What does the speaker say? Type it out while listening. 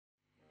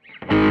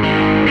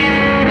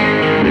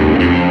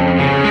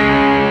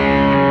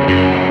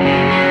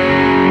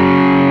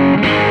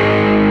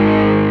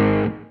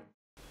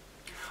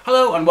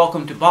and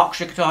welcome to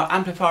Berkshire Guitar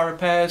Amplifier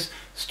Repairs.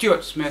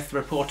 Stuart Smith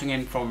reporting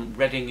in from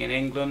Reading in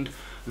England.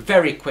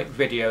 Very quick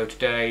video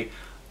today.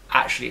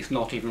 Actually, it's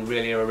not even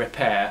really a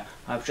repair.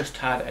 I've just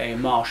had a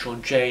Marshall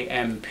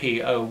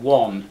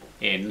JMP1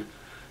 in,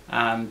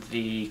 and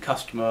the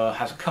customer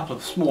has a couple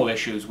of small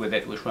issues with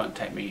it which won't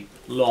take me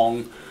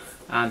long,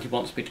 and he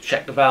wants me to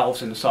check the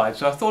valves inside.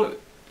 So I thought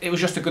it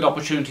was just a good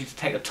opportunity to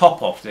take the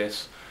top off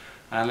this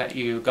and let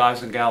you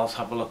guys and gals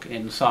have a look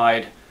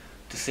inside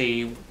to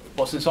see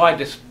what's inside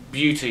this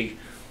beauty.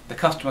 The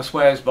customer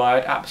swears by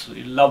it,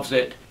 absolutely loves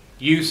it,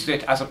 uses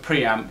it as a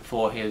preamp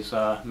for his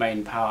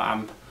main power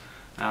amp,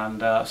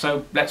 and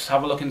so let's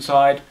have a look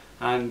inside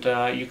and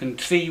you can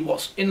see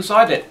what's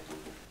inside it.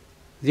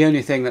 The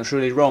only thing that's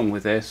really wrong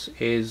with this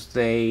is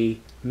the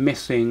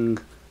missing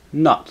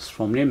nuts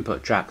from the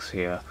input jacks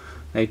here.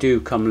 They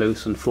do come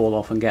loose and fall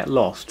off and get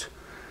lost.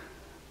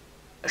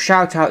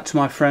 Shout out to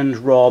my friend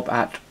Rob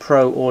at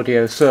Pro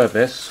Audio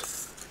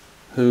Service,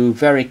 who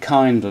very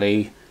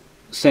kindly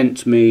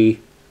sent me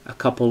a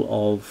couple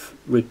of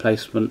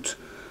replacement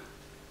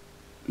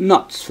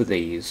nuts for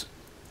these.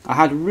 I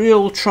had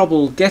real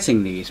trouble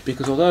getting these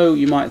because although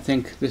you might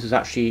think this is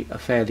actually a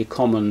fairly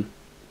common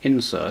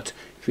insert,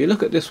 if you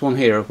look at this one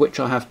here, of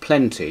which I have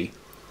plenty,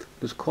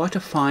 there's quite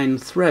a fine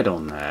thread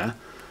on there,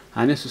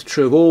 and this is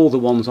true of all the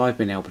ones I've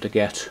been able to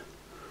get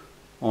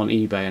on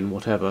eBay and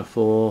whatever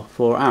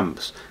for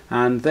amps,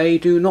 and they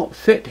do not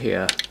fit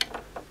here.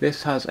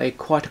 This has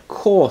quite a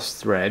coarse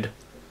thread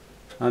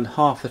and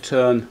half a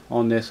turn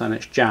on this and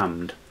it's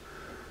jammed.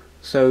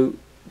 So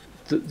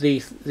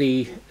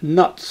the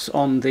nuts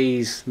on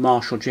these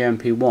Marshall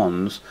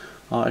JMP1s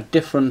are a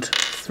different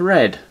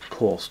thread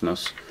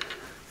coarseness,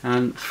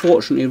 and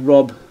fortunately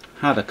Rob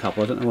had a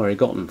couple. I don't know where he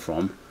got them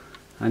from,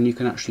 and you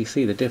can actually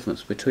see the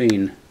difference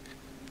between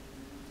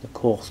the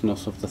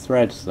coarseness of the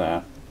threads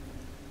there.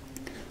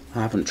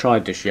 I haven't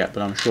tried this yet,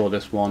 but I'm sure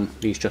this one,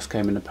 these just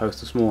came in the post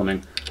this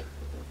morning,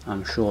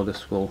 I'm sure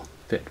this will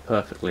fit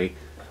perfectly.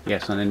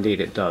 Yes, and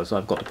indeed it does.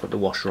 I've got to put the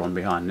washer on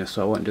behind this,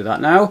 so I won't do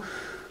that now.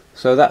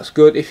 So that's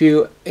good. If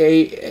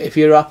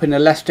you're up in the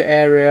Leicester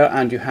area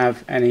and you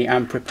have any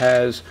amp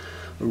repairs,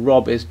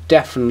 Rob is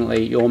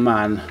definitely your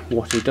man.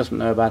 What he doesn't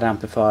know about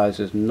amplifiers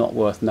is not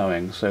worth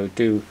knowing, so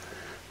do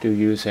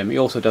use him. He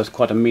also does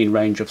quite a mean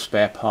range of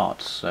spare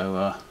parts,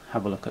 so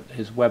have a look at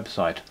his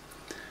website.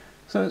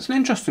 So it's an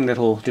interesting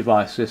little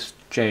device, this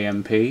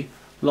JMP.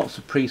 Lots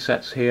of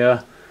presets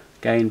here: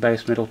 gain,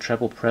 bass, middle,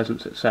 treble,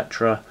 presence,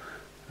 etc.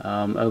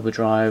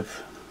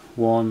 Overdrive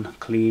 1,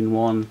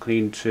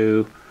 clean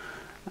 2,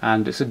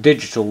 and it's a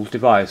digital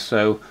device,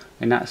 so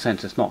in that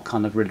sense it's not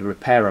kind of really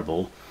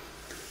repairable.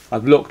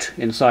 I've looked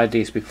inside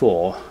these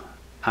before,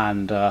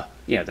 and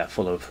yeah, they're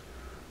full of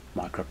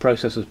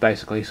microprocessors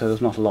basically, so there's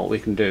not a lot we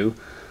can do.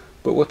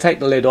 But we'll take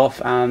the lid off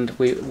and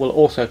we will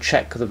also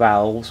check the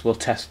valves. We'll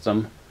test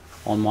them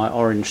on my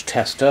orange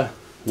tester,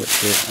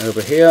 which is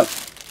over here.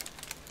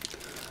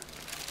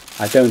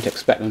 I don't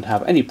expect them to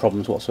have any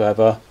problems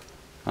whatsoever.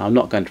 I'm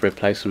not going to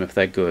replace them if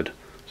they're good.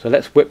 So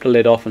let's whip the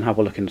lid off and have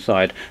a look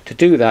inside. To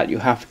do that you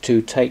have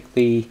to take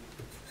the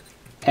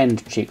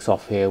end cheeks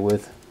off here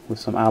with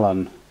some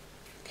Allen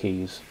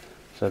keys.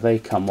 So they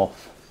come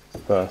off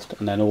first,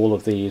 and then all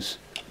of these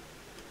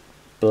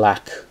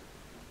black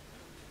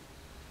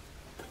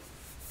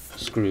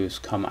screws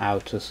come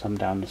out as some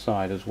down the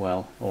side as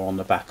well, or on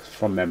the back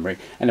from memory.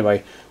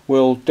 Anyway,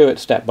 we'll do it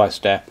step by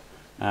step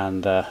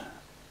and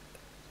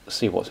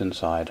see what's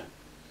inside.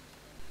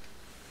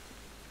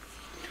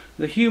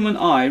 The human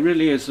eye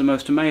really is the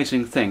most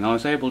amazing thing. I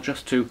was able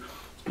just to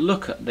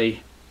look at the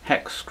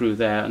hex screw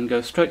there and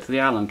go straight to the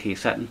Allen key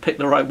set and pick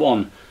the right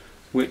one,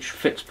 which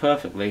fits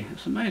perfectly.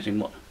 It's amazing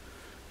what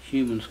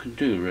humans can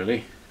do,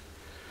 really.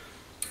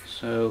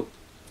 So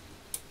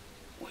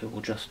we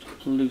will just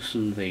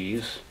loosen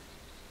these.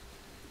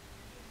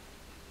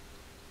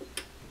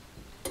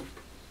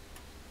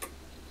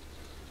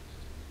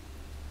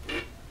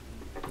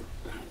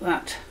 Like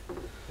that,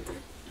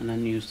 and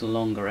then use the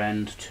longer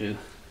end to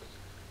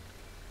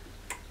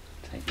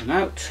take them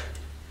out.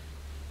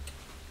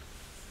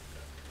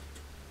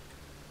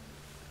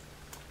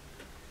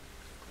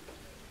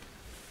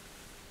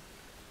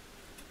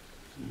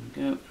 There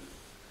we go.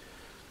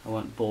 I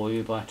won't bore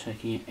you by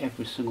taking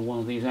every single one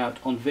of these out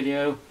on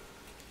video.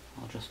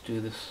 I'll just do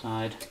this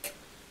side.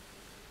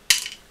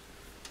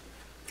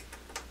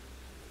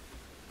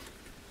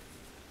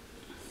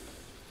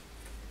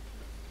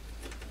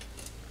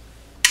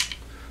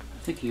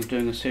 I'm thinking of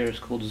doing a series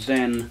called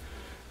Zen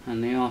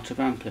and the Art of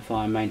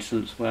Amplifier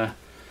Maintenance, where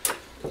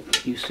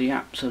you see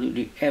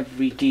absolutely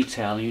every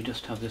detail. You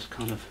just have this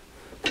kind of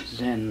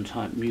Zen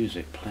type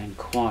music playing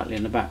quietly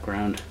in the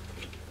background.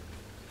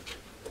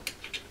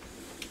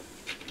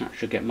 That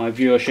should get my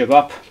viewership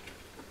up.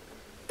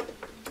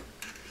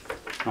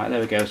 Right,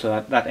 there we go.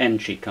 So that end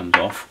cheek comes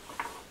off,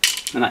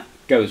 and that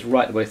goes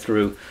right the way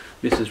through.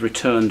 This is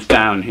returned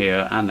down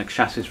here, and the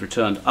chassis is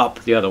returned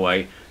up the other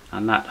way,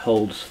 and that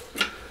holds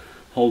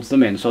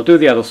them in. So I'll do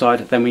the other side,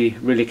 then we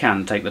really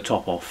can take the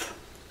top off.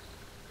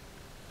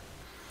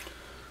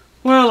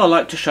 Well, I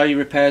like to show you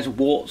repairs,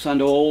 warts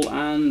and all,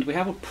 and we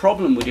have a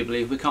problem, would you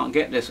believe. We can't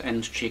get this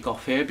end cheek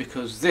off here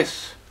because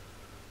this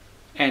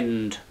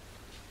end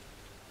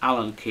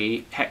Allen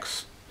key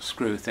hex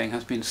screw thing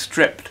has been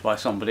stripped by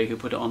somebody who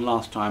put it on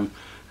last time,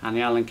 and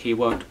the Allen key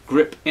won't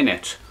grip in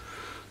it.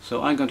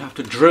 So I'm going to have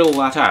to drill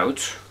that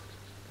out,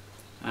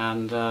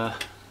 and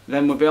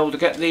then we'll be able to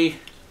get the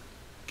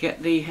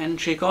end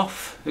cheek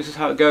off. This is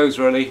how it goes,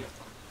 really.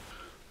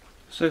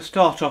 So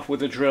start off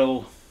with a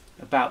drill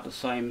about the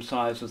same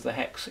size as the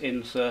hex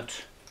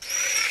insert.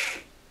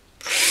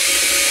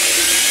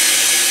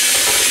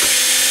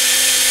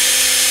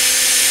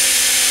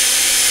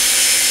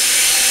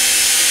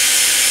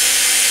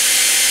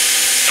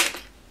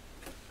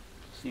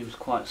 Seems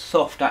quite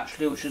soft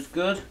actually, which is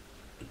good.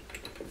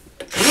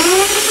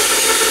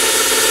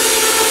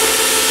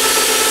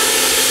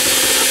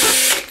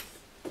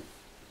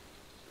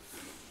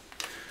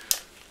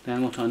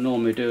 Then what I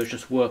normally do is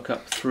just work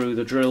up through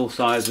the drill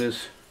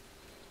sizes.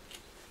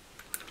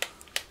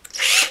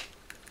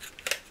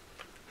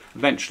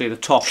 Eventually the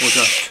top will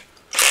just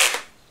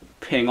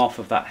ping off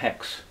of that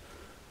hex,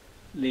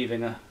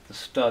 leaving the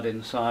stud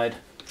inside.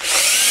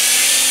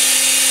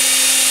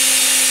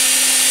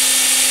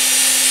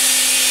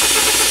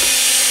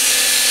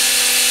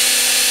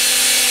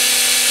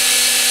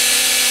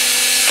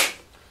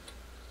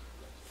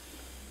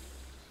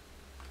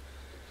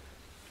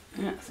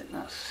 Yeah, I think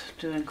that's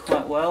doing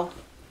quite well.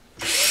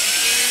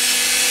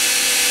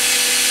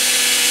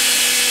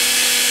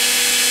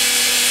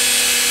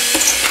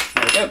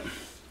 There we go.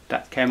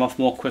 That came off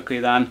more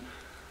quickly than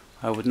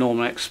I would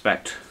normally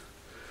expect.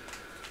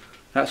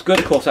 That's good.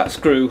 Of course that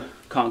screw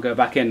can't go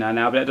back in there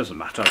now, but it doesn't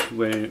matter.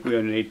 We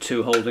only need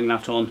two holding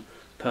that on.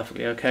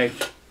 Perfectly okay.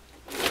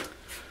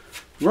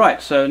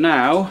 Right, so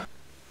now,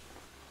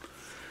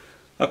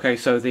 okay,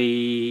 so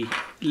the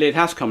lid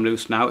has come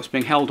loose now. It's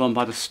being held on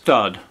by the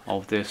stud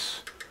of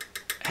this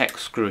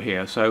hex screw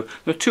here. So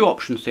there are two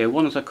options here.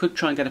 One is I could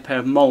try and get a pair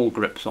of mole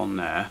grips on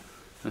there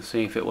and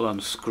see if it will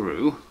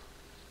unscrew.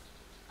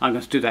 I'm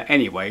going to do that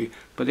anyway,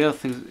 but the other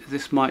thing is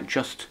this might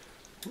just,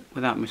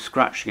 without me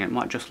scratching it,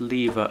 might just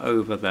lever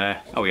over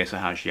there. Oh yes, it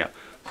has, yeah.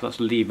 So that's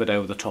levered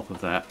over the top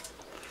of there,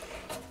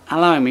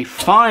 allowing me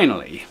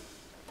finally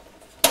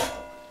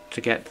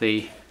to get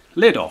the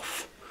lid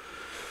off.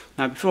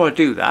 Now before I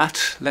do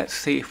that, let's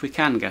see if we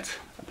can get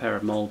a pair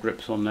of mole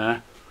grips on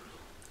there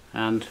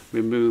and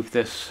remove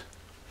this.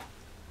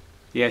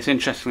 Yes,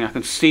 interestingly, I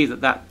can see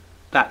that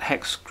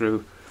hex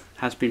screw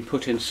has been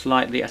put in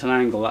slightly at an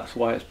angle. That's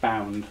why it's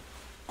bound.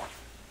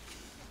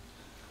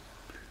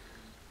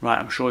 Right,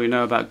 I'm sure you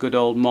know about good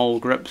old mole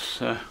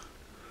grips.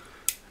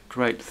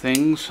 Great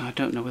things. I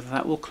don't know whether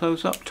that will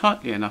close up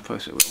tightly enough.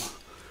 Yes, it will.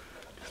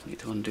 Just need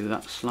to undo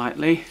that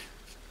slightly.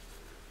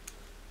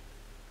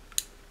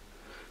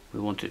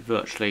 We want it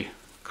virtually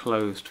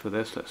closed for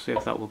this. Let's see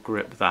if that will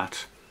grip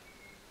that.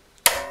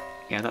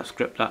 Yeah, that's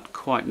gripped that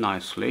quite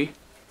nicely.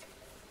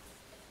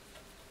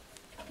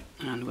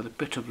 And with a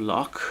bit of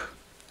luck,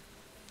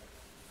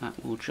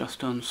 that will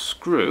just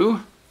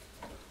unscrew,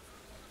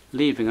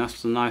 leaving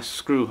us the nice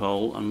screw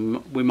hole,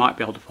 and we might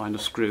be able to find a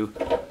screw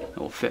that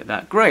will fit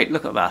that. Great,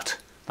 look at that.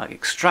 Like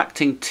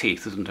extracting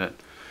teeth, isn't it?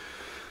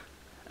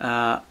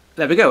 There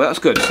we go, that's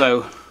good.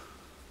 So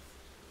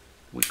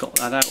we got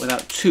that out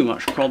without too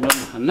much problem,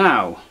 and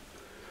now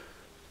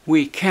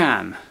we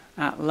can,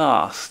 at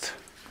last,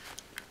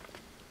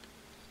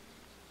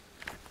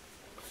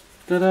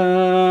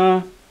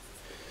 ta-da!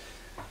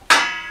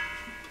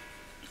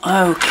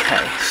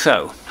 Okay,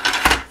 so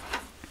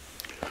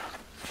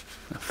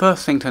the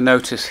first thing to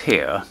notice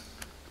here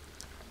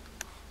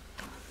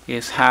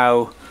is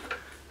how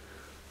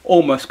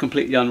almost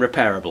completely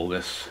unrepairable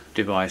this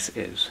device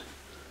is.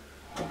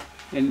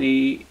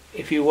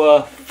 If you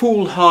were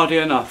foolhardy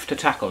enough to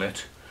tackle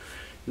it,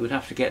 you would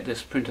have to get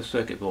this printed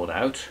circuit board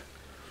out.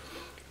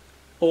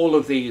 All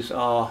of these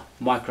are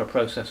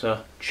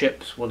microprocessor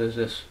chips. What is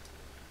this?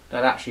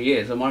 That actually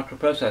is a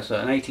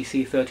microprocessor, an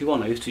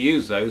ATC31. I used to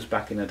use those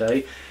back in the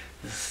day.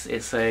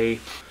 It's a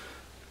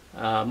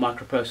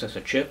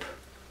microprocessor chip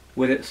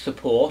with its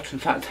support. In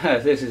fact,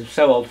 this is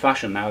so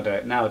old-fashioned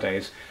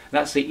nowadays.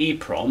 That's the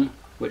EEPROM,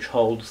 which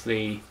holds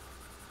the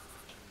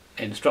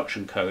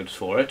instruction codes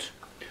for it.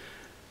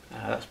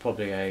 That's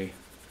probably a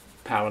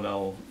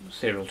parallel,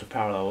 serial to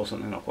parallel or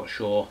something, not quite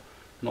sure.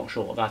 Not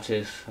sure what that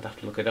is, I'd have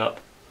to look it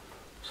up.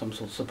 Some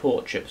sort of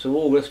support chip. So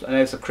all this, and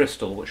there's a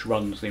crystal which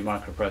runs the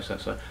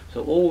microprocessor.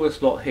 So all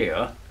this lot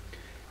here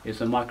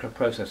is a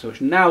microprocessor, which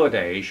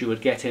nowadays you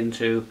would get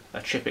into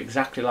a chip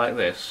exactly like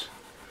this,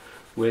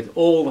 with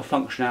all the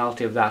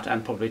functionality of that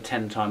and probably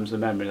 10 times the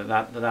memory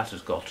that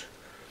has got.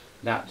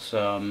 That's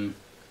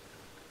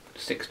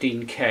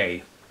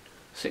 16K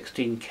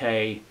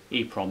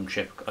EEPROM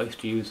chip. I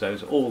used to use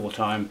those all the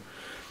time.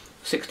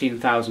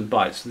 16,000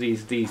 bytes.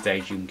 These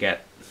days you can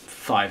get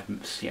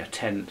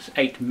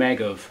 8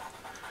 meg of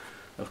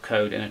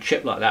code in a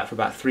chip like that for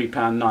about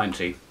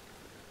 £3.90.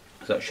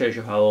 So that shows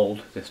you how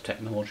old this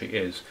technology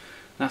is.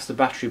 That's the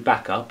battery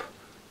backup.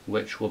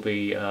 which will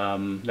be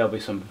there'll be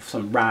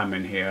some RAM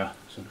in here,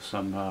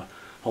 some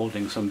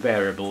holding some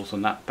variables,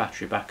 and that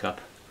battery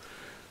backup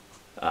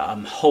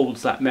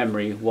holds that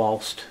memory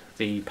whilst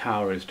the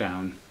power is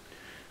down.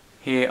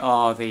 Here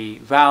are the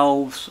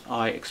valves.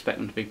 I expect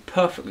them to be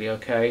perfectly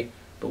okay,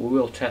 but we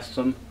will test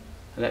them.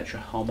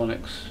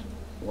 Electro-harmonics.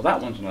 Well,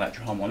 that one's an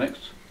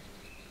electro-harmonics.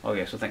 Oh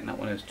yes, I think that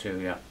one is too,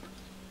 yeah.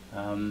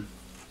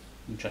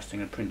 Interesting,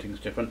 the printing's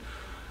different.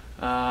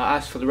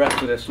 As for the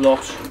rest of this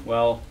lot,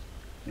 well,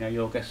 you know,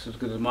 your guess is as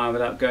good as mine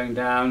without going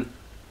down.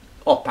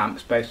 Op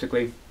amps,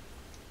 basically.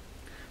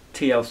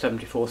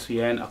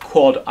 TL74CN, a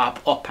quad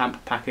op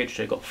amp package,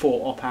 so you've got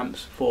 4 op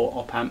amps, 4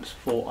 op amps,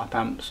 4 op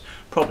amps,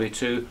 probably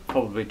 2,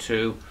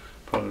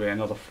 probably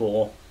another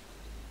 4.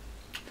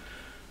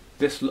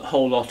 This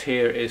whole lot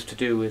here is to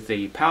do with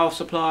the power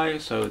supply,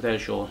 so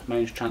there's your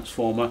mains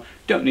transformer.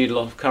 Don't need a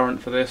lot of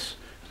current for this,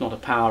 it's not a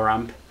power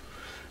amp.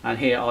 And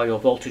here are your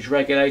voltage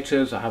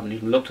regulators. I haven't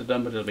even looked at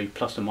them, but it'll be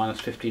plus or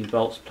minus 15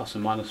 volts, plus or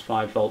minus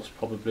 5 volts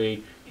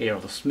probably. Here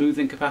are the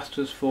smoothing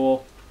capacitors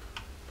for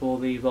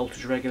the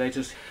voltage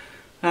regulators.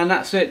 And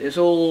that's it. It's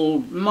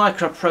all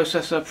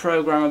microprocessor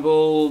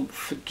programmable.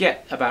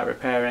 Forget about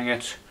repairing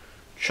it.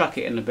 Chuck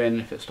it in the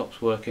bin if it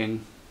stops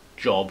working.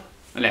 Job.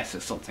 Unless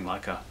it's something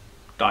like a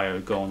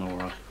diode gone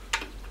or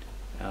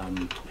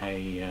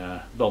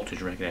a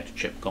voltage regulator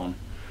chip gone.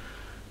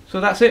 So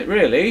that's it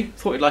really.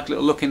 Thought you'd like a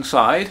little look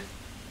inside.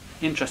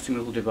 Interesting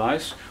little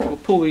device. We'll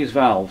pull these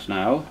valves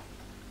now.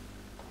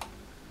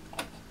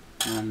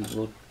 And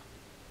we'll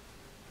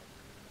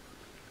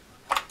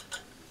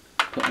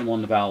put them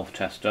on the valve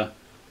tester.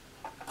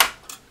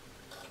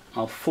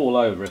 I'll fall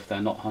over if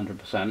they're not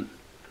 100%.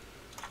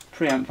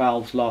 Preamp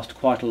valves last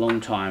quite a long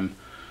time.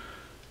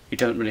 You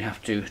don't really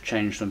have to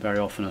change them very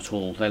often at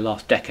all. They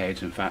last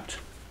decades, in fact.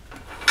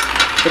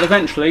 But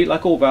eventually,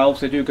 like all valves,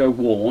 they do go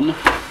worn.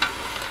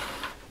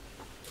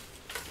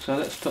 So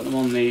let's put them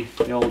on the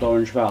old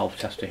orange valve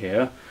tester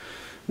here.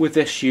 With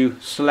this, you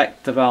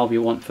select the valve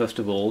you want first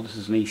of all. This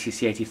is an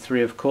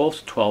ECC83, of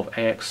course,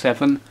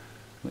 12AX7,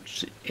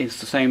 which is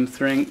the same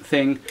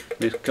thing.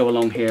 Just go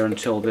along here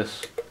until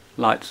this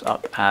lights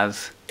up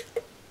as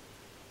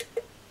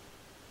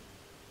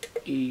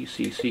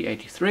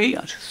ECC83.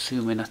 I'll just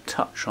zoom in a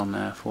touch on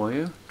there for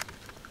you.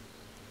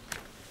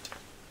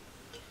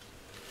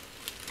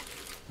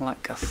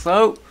 Like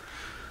so.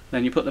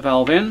 Then you put the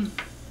valve in.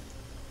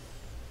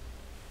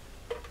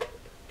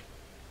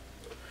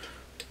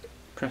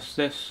 Press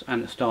this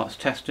and it starts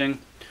testing.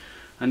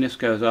 And this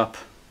goes up.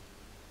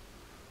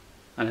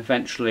 And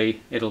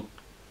eventually it'll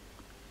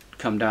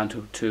come down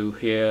to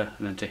here,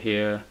 and then to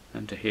here,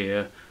 and to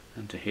here,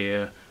 and to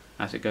here,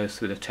 as it goes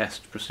through the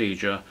test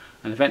procedure,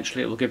 and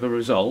eventually it will give a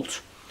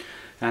result,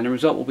 and the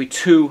result will be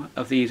 2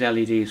 of these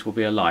LEDs will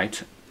be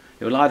alight.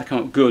 It will either come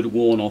up good,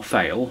 worn, or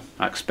fail.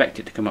 I expect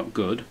it to come up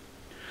good.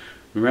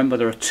 Remember,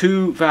 there are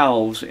 2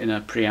 valves in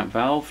a preamp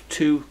valve,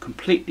 2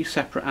 completely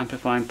separate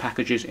amplifying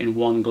packages in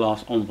one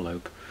glass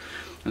envelope,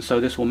 and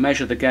so this will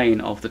measure the gain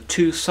of the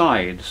 2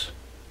 sides,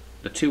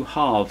 the 2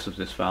 halves of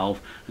this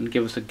valve, and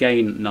give us a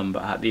gain number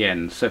at the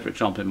end. So for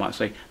example, it might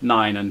say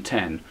 9 and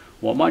 10.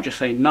 Or it might just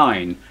say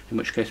 9, in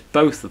which case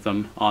both of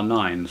them are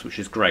 9s, which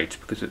is great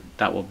because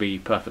that will be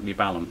perfectly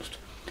balanced.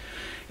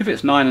 If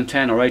it's 9 and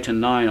 10 or 8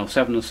 and 9 or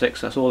 7 and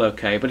 6, that's all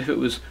okay, but if it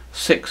was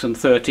 6 and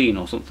 13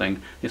 or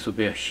something, this would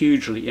be a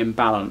hugely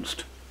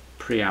imbalanced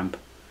preamp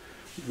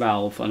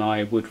valve and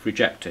I would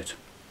reject it.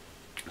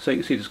 So you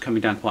can see this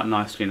coming down quite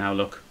nicely now,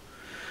 look.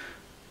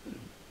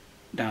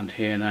 Down to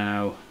here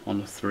now,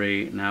 on the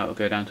 3, now it'll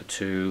go down to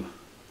 2.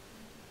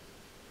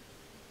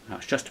 Now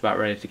it's just about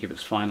ready to give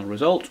its final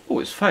result. Oh,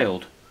 it's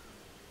failed.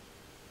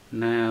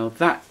 Now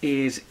that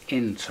is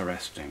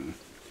interesting.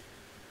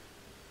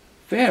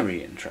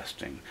 Very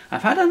interesting.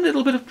 I've had a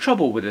little bit of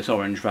trouble with this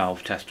orange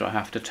valve tester, I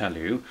have to tell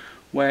you,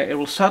 where it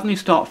will suddenly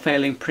start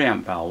failing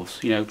preamp valves.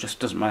 You know, just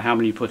doesn't matter how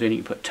many you put in, you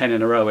can put 10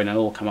 in a row in and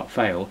all come up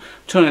fail.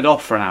 Turn it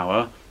off for an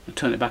hour and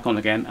turn it back on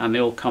again and they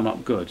all come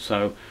up good.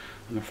 So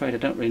I'm afraid I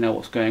don't really know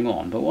what's going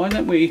on, but why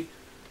don't we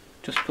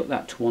just put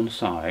that to one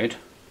side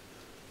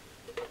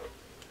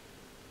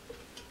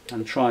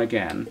and try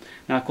again.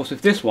 Now of course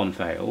if this one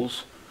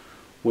fails,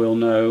 we'll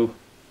know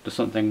there's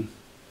something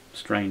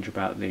strange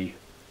about the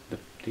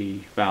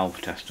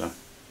valve tester.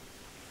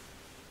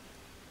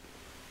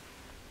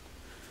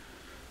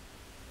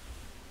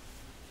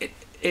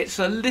 It's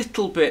a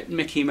little bit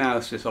Mickey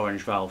Mouse, this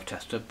orange valve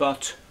tester,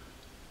 but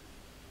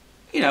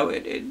you know,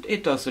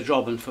 it does the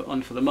job, and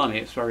for the money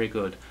it's very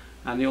good.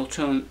 And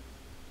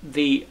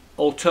the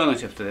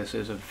alternative to this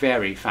is a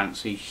very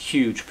fancy,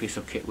 huge piece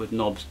of kit with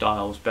knobs,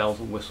 dials, bells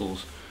and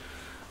whistles,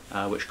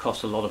 which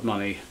costs a lot of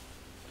money,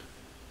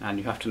 and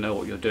you have to know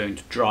what you're doing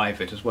to drive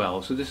it as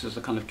well. So this is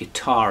a kind of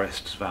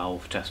guitarist's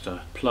valve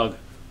tester. Plug,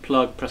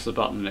 press the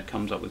button and it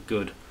comes up with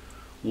good,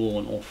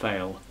 worn or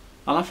fail.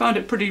 And I found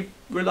it pretty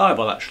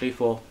reliable actually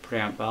for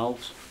preamp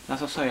valves.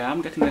 As I say, I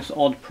am getting this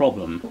odd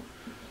problem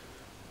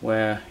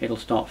where it'll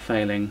start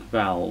failing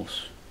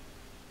valves.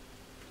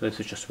 So this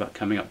is just about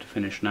coming up to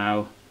finish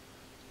now.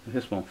 If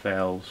this one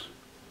fails,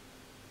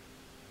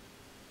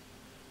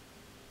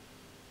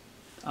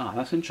 Ah,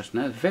 that's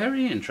interesting. That's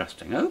very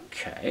interesting.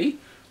 Okay.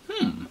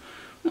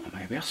 Well,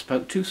 maybe I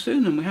spoke too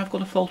soon and we have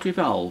got a faulty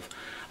valve.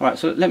 Alright,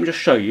 so let me just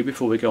show you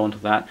before we go on to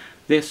that.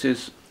 This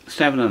is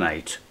 7 and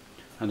 8.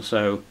 And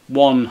so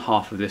one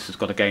half of this has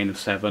got a gain of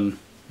 7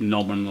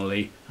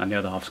 nominally and the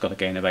other half's got a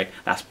gain of 8.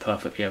 That's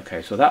perfectly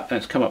okay. So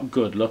that's come up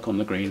good, look on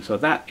the green. So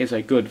that is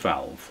a good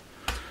valve.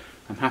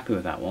 I'm happy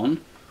with that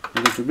one.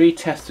 I'm going to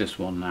retest this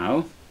one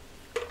now.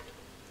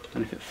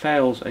 And if it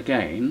fails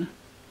again,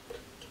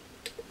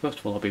 first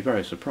of all I'll be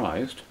very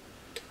surprised.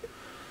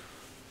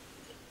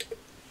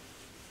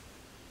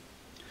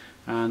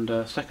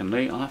 And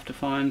secondly, I'll have to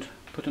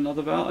put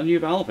a new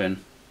valve in.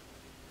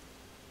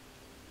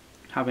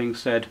 Having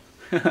said,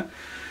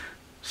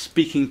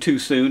 speaking too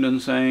soon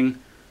and saying,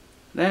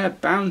 they're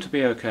bound to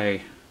be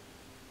okay.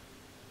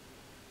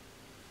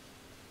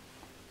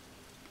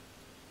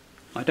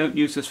 I don't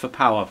use this for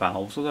power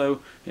valves,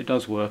 although it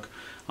does work.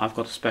 I've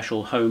got a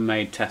special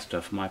homemade tester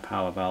for my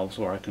power valves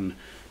where I can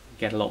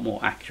get a lot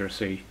more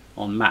accuracy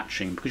on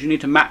matching, because you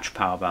need to match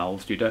power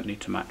valves, you don't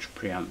need to match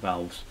preamp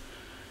valves.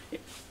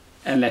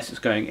 Unless it's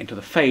going into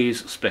the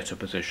phase splitter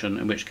position,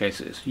 in which case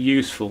it's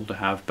useful to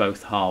have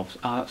both halves.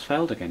 Ah, that's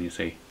failed again, you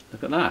see.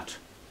 Look at that.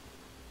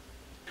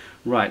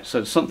 Right,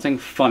 so something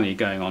funny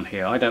going on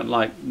here. I don't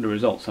like the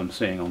results I'm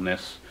seeing on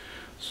this.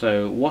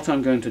 So what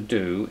I'm going to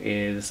do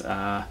is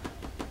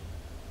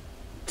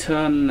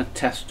turn the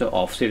tester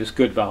off. See, this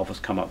good valve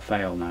has come up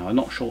fail now. I'm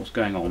not sure what's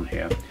going on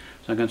here. So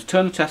I'm going to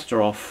turn the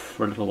tester off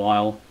for a little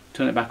while,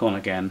 turn it back on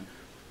again,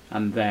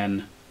 and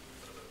then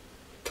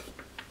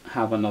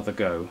have another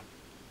go.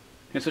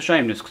 It's a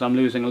shame this, because I'm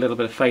losing a little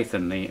bit of faith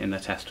in the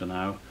tester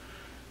now.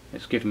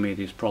 It's giving me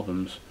these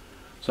problems.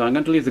 So I'm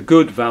going to leave the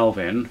good valve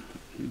in,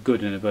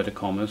 good in inverted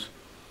commas,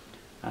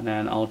 and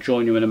then I'll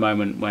join you in a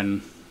moment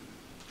when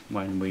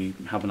we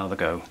have another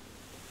go.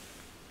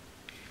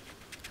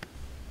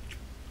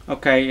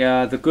 Okay,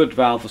 the good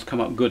valve has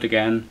come up good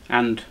again,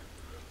 and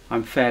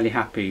I'm fairly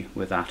happy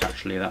with that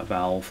actually, that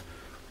valve.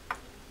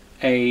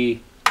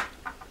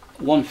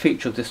 One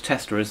feature of this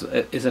tester is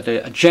that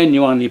a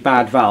genuinely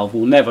bad valve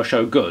will never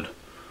show good.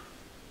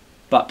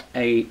 But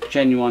a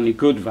genuinely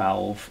good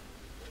valve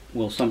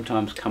will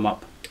sometimes come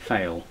up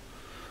fail.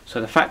 So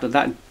the fact that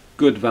that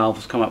good valve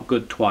has come up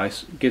good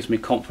twice gives me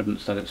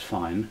confidence that it's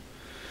fine.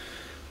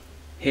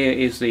 Here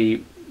is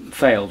the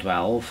failed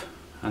valve,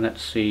 and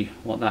let's see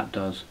what that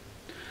does.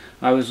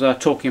 I was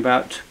talking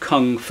about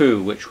Kung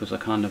Fu, which was a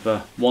kind of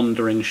a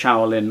wandering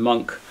Shaolin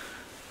monk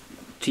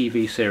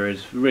TV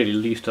series. Really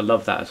used to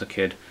love that as a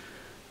kid,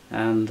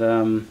 and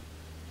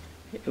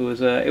it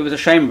was a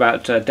shame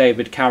about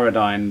David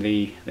Carradine,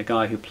 the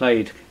guy who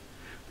played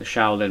the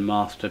Shaolin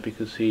master,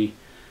 because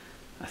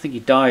I think he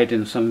died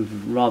in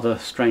some rather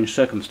strange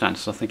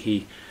circumstances. I think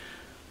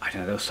I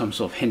don't know, there was some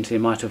sort of hint he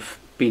might have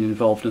been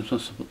involved in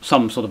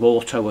some sort of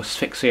auto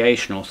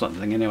asphyxiation or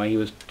something. Anyway,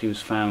 he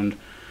was found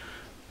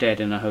dead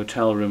in a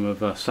hotel room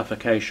of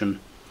suffocation,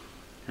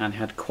 and he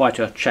had quite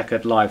a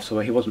checkered life, so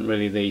he wasn't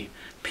really the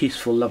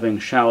peaceful, loving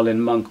Shaolin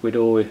monk we'd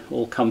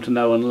all come to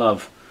know and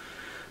love.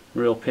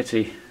 Real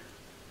pity.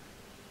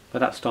 But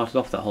that started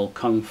off that whole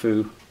Kung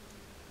Fu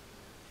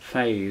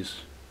phase.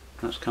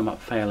 That's come up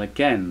fail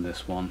again,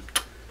 this one.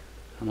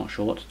 I'm not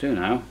sure what to do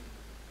now.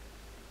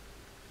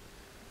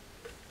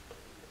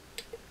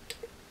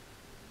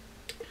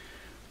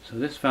 So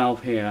this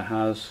valve here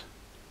has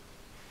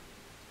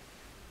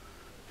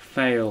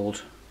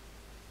failed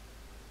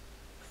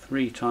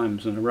 3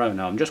 times in a row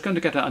now. I'm just going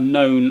to get a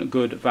known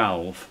good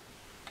valve.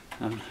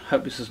 I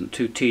hope this isn't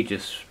too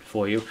tedious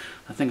for you.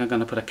 I think I'm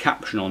going to put a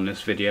caption on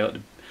this video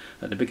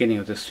at the beginning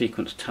of this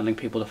sequence telling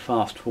people to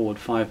fast forward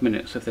 5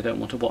 minutes if they don't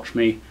want to watch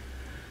me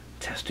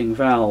testing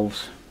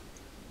valves.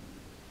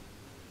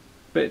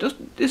 But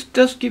this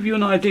does give you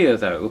an idea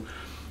though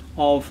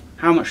of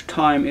how much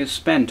time is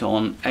spent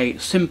on a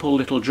simple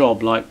little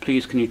job like,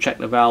 please can you check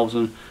the valves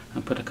and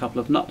put a couple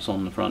of nuts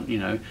on the front. You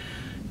know,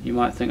 you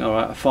might think,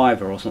 alright, a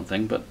 £5 or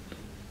something, but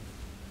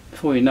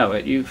before you know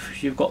it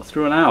you've got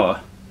through an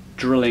hour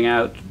drilling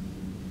out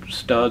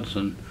studs,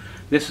 and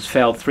this has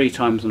failed 3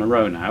 times in a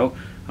row now.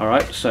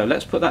 Alright, so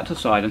let's put that to the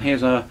side, and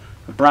here's a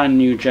brand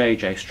new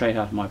JJ straight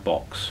out of my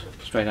box,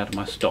 straight out of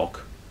my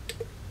stock.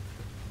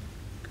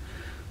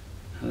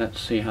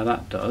 Let's see how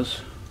that does.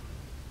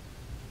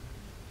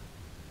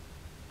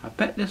 I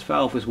bet this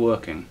valve is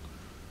working,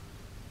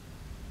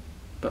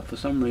 but for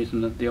some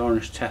reason the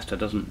orange tester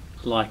doesn't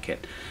like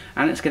it,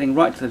 and it's getting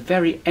right to the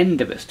very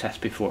end of its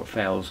test before it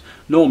fails.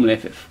 Normally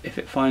if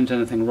it finds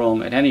anything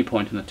wrong at any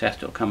point in the test,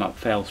 it'll come up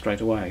fail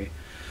straight away.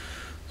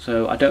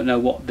 So I don't know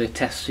what the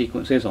test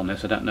sequence is on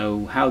this. I don't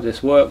know how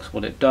this works,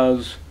 what it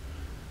does,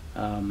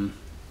 or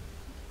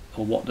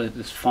what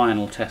this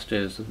final test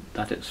is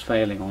that it's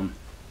failing on.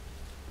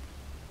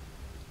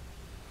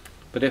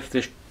 But if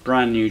this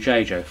brand new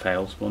JJ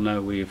fails, we'll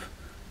know we've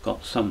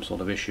got some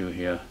sort of issue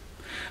here.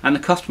 And the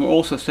customer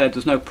also said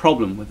there's no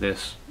problem with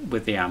this,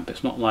 with the amp.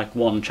 It's not like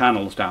one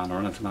channel's down or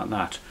anything like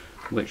that,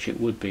 which it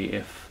would be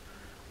if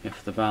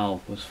the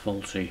valve was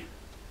faulty.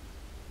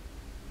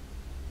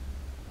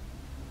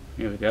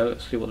 Here we go,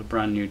 let's see what the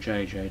brand new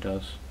JJ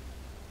does.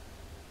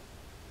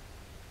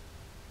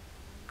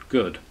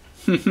 Good.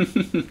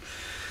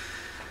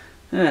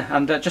 Yeah,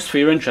 and just for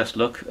your interest,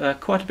 look,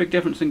 quite a big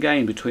difference in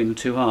gain between the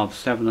two halves,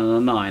 7 and a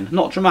 9.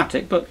 Not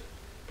dramatic, but,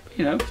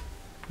 you know,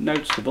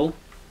 noticeable.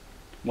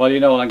 Well, you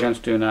know what I'm going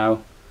to do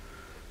now.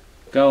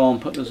 Go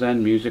on, put the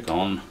Zen music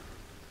on.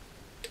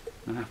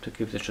 I have to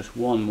give this just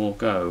one more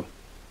go.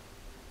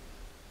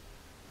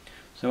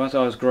 So as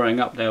I was growing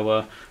up, there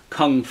were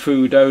kung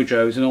fu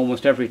dojos in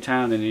almost every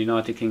town in the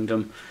United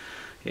Kingdom.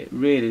 It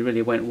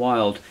really went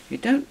wild. You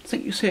don't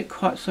think you see it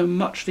quite so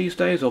much these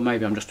days, or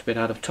maybe I'm just a bit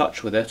out of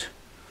touch with it.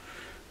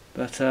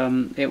 But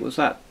it was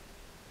that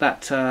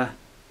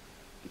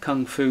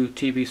kung fu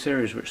TV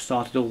series which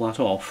started all that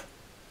off.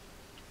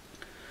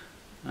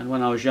 And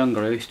when I was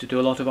younger, I used to do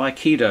a lot of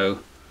Aikido.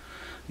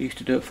 I used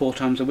to do it 4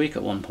 times a week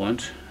at one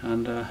point,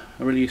 and I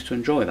really used to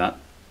enjoy that.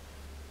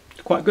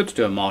 It's quite good to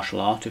do a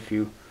martial art if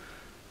you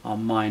are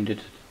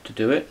minded to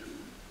do it.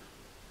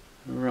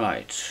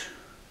 Right,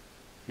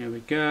 here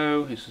we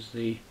go. This is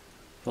the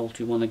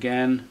faulty one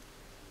again.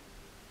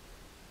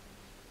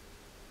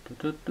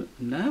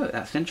 No,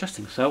 that's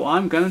interesting. So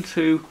I'm going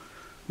to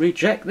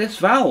reject this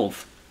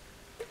valve.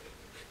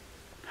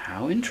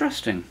 How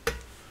interesting.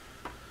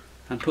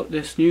 And put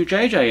this new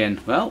JJ in.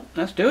 Well,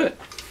 let's do it.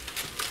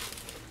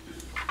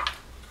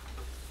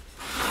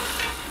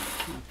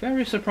 I'm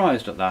very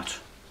surprised at that.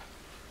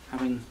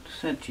 Having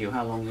said to you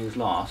how long these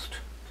last.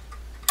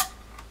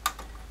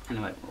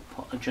 Anyway, we'll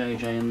put the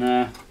JJ in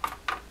there.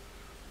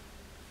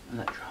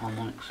 Electro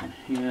harmonics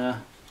in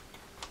here.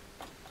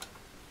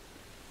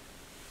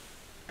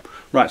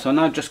 Right, so I'm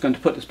now just going to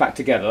put this back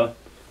together,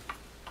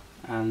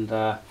 and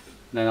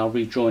then I'll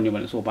rejoin you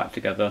when it's all back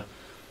together,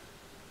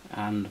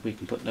 and we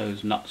can put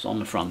those nuts on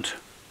the front.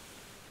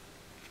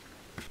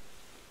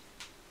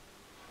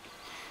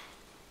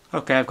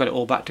 Okay, I've got it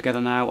all back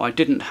together now. I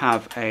didn't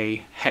have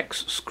a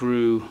hex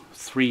screw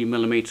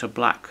 3mm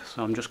black,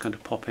 so I'm just going to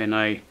pop in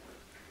a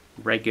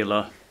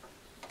regular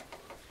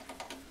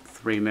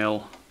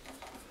 3mm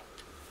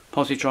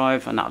posi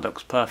drive, and that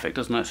looks perfect,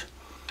 doesn't it?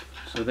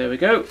 So there we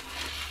go.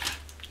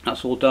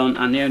 That's all done,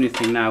 and the only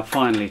thing now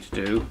finally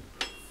to do,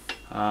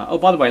 oh,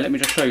 by the way, let me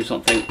just show you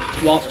something.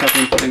 Whilst I've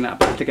been putting that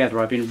back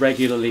together, I've been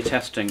regularly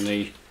testing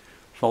the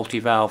faulty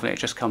valve, and it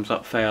just comes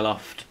up fail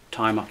after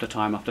time after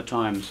time after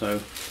time,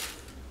 so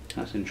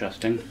that's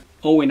interesting.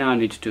 All we now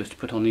need to do is to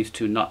put on these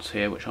 2 nuts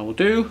here, which I will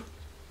do.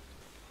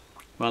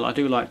 Well, I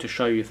do like to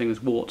show you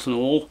things warts and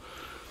all.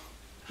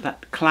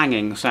 That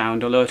clanging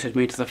sound alerted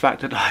me to the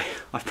fact that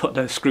I've put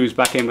those screws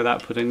back in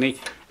without putting the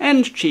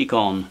end cheek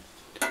on.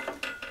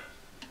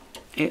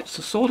 It's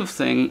the sort of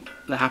thing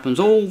that happens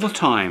all the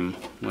time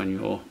when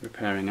you're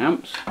repairing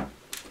amps,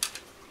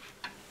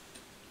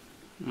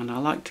 and I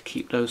like to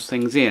keep those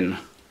things in.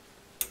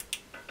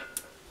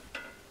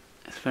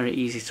 It's very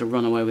easy to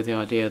run away with the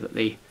idea that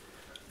the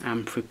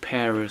amp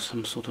repairer is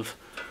some sort of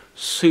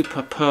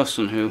super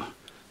person who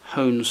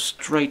hones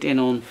straight in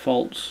on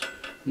faults,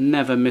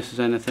 never misses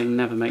anything,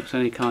 never makes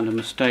any kind of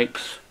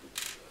mistakes,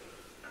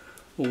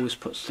 always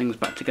puts things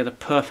back together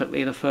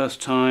perfectly the first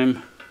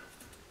time.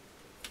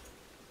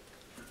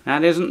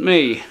 That isn't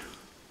me.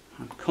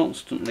 I'm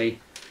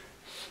constantly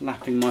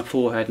slapping my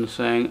forehead and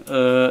saying,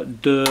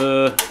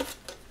 duh.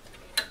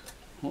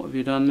 What have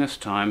you done this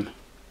time?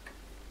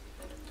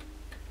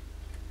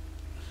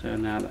 So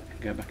now that can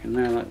go back in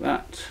there like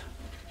that.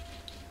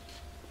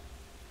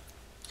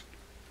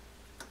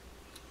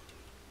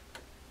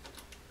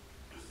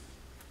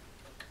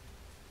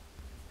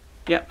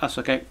 Yep, that's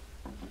okay.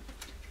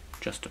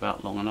 Just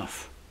about long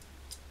enough.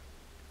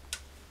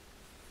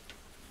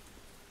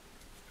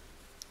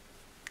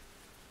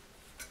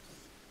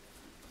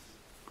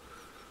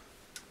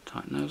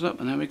 Tighten those up,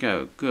 and there we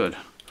go. Good.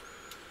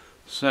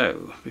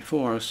 So,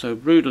 before I was so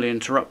rudely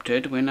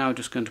interrupted, we're now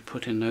just going to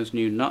put in those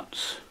new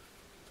nuts.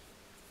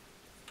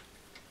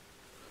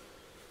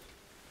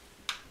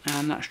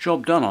 And that's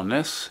job done on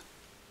this.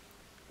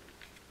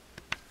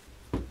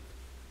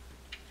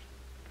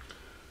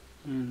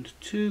 And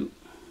 2.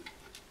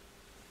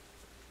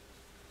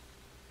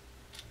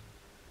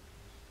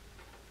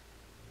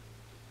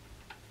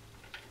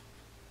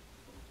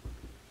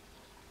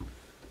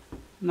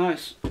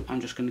 Nice.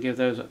 I'm just going to give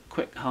those a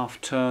quick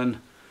half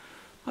turn.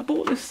 I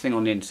bought this thing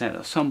on the internet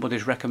at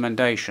somebody's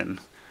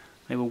recommendation.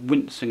 They were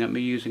wincing at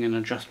me using an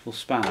adjustable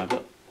spanner,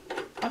 but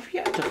I've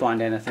yet to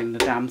find anything the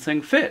damn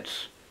thing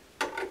fits.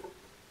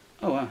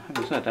 Oh, well,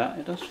 having said that,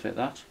 it does fit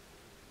that.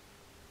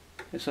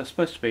 It's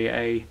supposed to be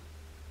a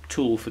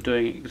tool for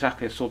doing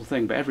exactly the sort of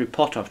thing, but every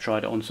pot I've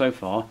tried it on so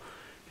far,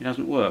 it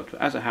hasn't worked. But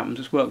as it happens,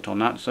 it's worked on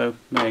that, so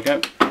there you go.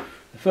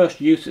 The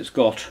first use it's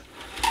got.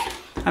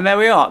 And there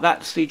we are,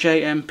 that's the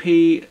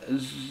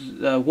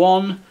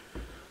JMP1.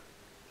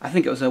 I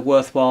think it was a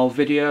worthwhile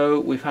video.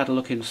 We've had a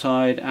look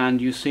inside,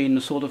 and you've seen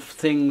the sort of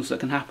things that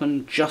can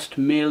happen just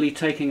merely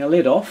taking a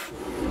lid off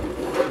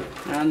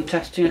and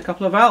testing a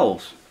couple of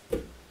valves.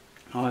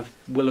 I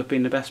will have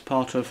been the best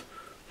part of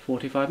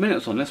 45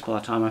 minutes on this by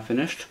the time I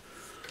finished.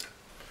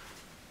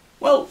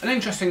 Well, an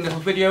interesting little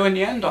video in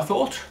the end, I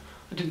thought.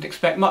 I didn't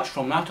expect much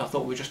from that. I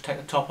thought we'd just take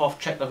the top off,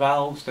 check the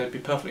valves, they'd be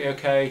perfectly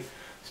okay,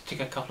 stick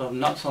a couple of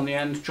nuts on the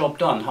end, job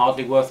done.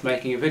 Hardly worth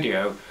making a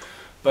video,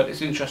 but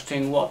it's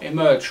interesting what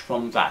emerged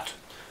from that.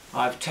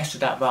 I've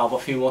tested that valve a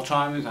few more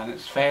times and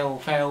it's fail,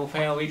 fail,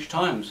 fail each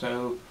time,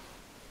 so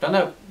don't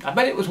know. I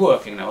bet it was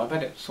working though. I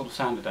bet it sort of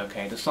sounded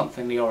okay. There's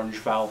something the orange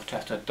valve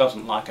tester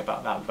doesn't like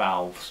about that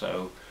valve,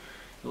 so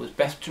it was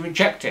best to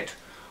reject it.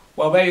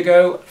 Well, there you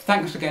go.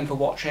 Thanks again for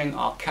watching.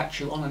 I'll catch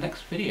you on the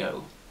next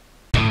video.